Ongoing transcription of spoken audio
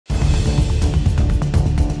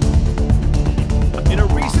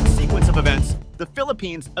the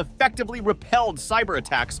Philippines effectively repelled cyber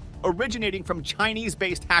attacks originating from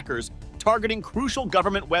Chinese-based hackers targeting crucial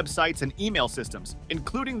government websites and email systems,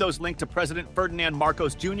 including those linked to President Ferdinand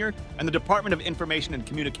Marcos Jr. and the Department of Information and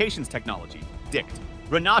Communications Technology, DICT.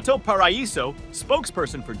 Renato Paraiso,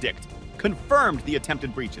 spokesperson for DICT, confirmed the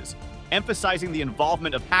attempted breaches, emphasizing the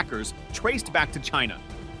involvement of hackers traced back to China,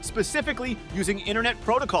 specifically using internet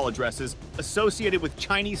protocol addresses associated with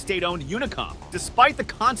Chinese state-owned Unicom. Despite the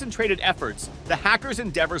concentrated efforts, the hackers'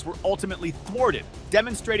 endeavors were ultimately thwarted,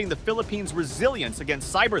 demonstrating the Philippines' resilience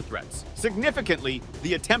against cyber threats. Significantly,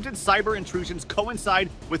 the attempted cyber intrusions coincide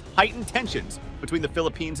with heightened tensions between the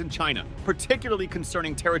Philippines and China, particularly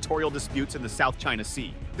concerning territorial disputes in the South China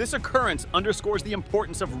Sea. This occurrence underscores the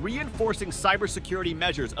importance of reinforcing cybersecurity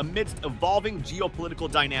measures amidst evolving geopolitical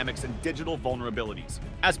dynamics and digital vulnerabilities.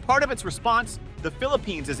 As part of its response, the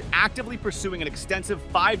Philippines is actively pursuing an extensive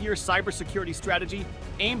 5-year cybersecurity strategy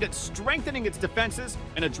aimed at strengthening its defenses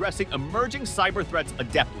and addressing emerging cyber threats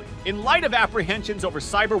adeptly. In light of apprehensions over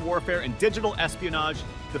cyber warfare and digital espionage,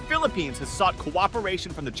 the Philippines has sought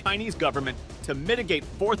cooperation from the Chinese government to mitigate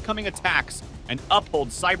forthcoming attacks and uphold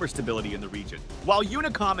cyber stability in the region. While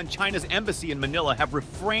Unicom and China's embassy in Manila have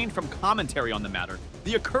refrained from commentary on the matter,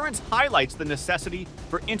 the occurrence highlights the necessity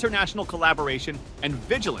for international collaboration and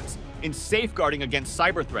vigilance in safeguarding against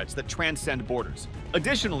cyber threats that transcend borders.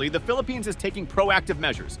 Additionally, the Philippines is taking proactive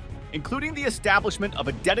measures, including the establishment of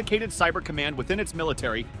a dedicated cyber command within its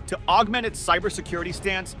military to augment its cybersecurity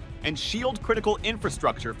stance and shield critical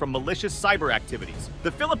infrastructure from malicious cyber activities.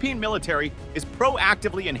 The Philippine military is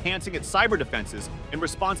proactively enhancing its cyber defenses in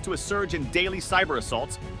response to a surge in daily cyber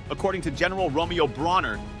assaults, according to General Romeo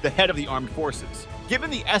Bronner, the head of the armed forces.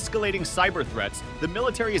 Given the escalating cyber threats, the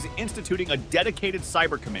military is instituting a dedicated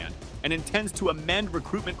cyber command and intends to amend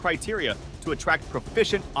recruitment criteria to attract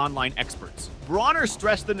proficient online experts. Bronner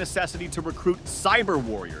stressed the necessity to recruit cyber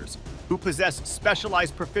warriors who possess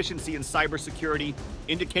specialized proficiency in cybersecurity,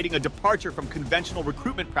 indicating a departure from conventional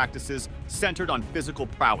recruitment practices centered on physical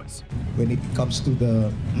prowess. When it comes to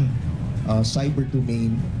the cyber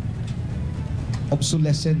domain,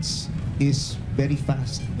 obsolescence is very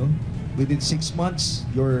fast. No? Within 6 months,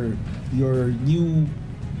 your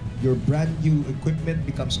brand new equipment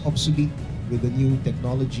becomes obsolete with the new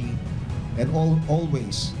technology, and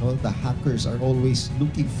always, the hackers are always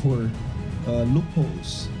looking for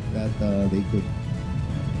loopholes that they could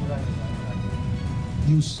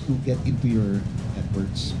use to get into your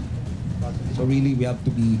networks. So really, we have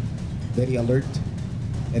to be very alert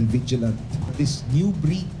and vigilant. This new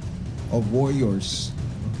breed of warriors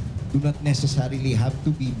do not necessarily have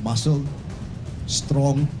to be muscled,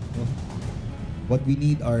 strong. What we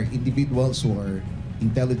need are individuals who are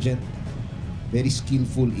intelligent, very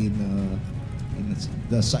skillful in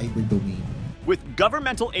the cyber domain. With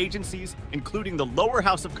governmental agencies, including the lower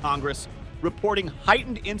house of Congress, reporting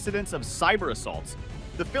heightened incidents of cyber assaults,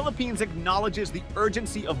 the Philippines acknowledges the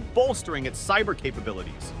urgency of bolstering its cyber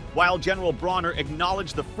capabilities. While General Bronner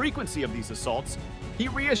acknowledged the frequency of these assaults, he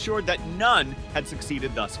reassured that none had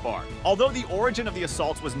succeeded thus far. Although the origin of the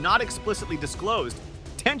assaults was not explicitly disclosed,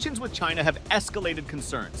 tensions with China have escalated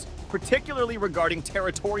concerns, particularly regarding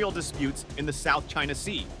territorial disputes in the South China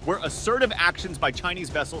Sea, where assertive actions by Chinese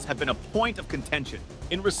vessels have been a point of contention.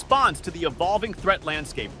 In response to the evolving threat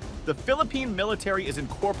landscape, the Philippine military is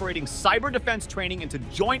incorporating cyber defense training into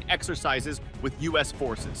joint exercises with U.S.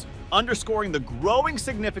 forces, underscoring the growing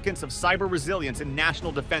significance of cyber resilience in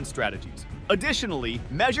national defense strategies. Additionally,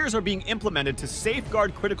 measures are being implemented to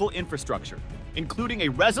safeguard critical infrastructure, including a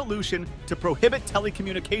resolution to prohibit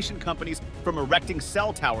telecommunication companies from erecting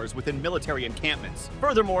cell towers within military encampments.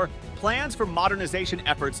 Furthermore, plans for modernization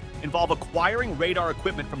efforts involve acquiring radar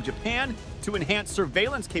equipment from Japan to enhance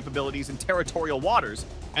surveillance capabilities in territorial waters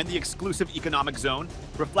and the exclusive economic zone,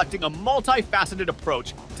 reflecting a multifaceted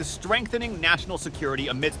approach to strengthening national security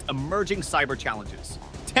amidst emerging cyber challenges.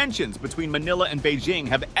 Tensions between Manila and Beijing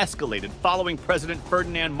have escalated following President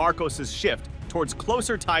Ferdinand Marcos's shift towards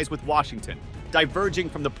closer ties with Washington, diverging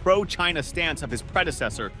from the pro-China stance of his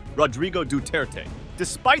predecessor, Rodrigo Duterte.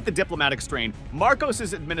 Despite the diplomatic strain,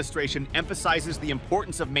 Marcos's administration emphasizes the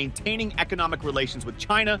importance of maintaining economic relations with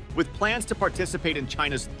China, with plans to participate in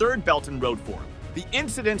China's Third Belt and Road Forum. The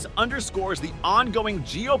incident underscores the ongoing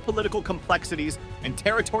geopolitical complexities and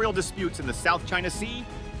territorial disputes in the South China Sea,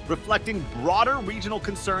 reflecting broader regional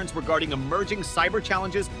concerns regarding emerging cyber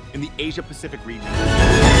challenges in the Asia-Pacific region.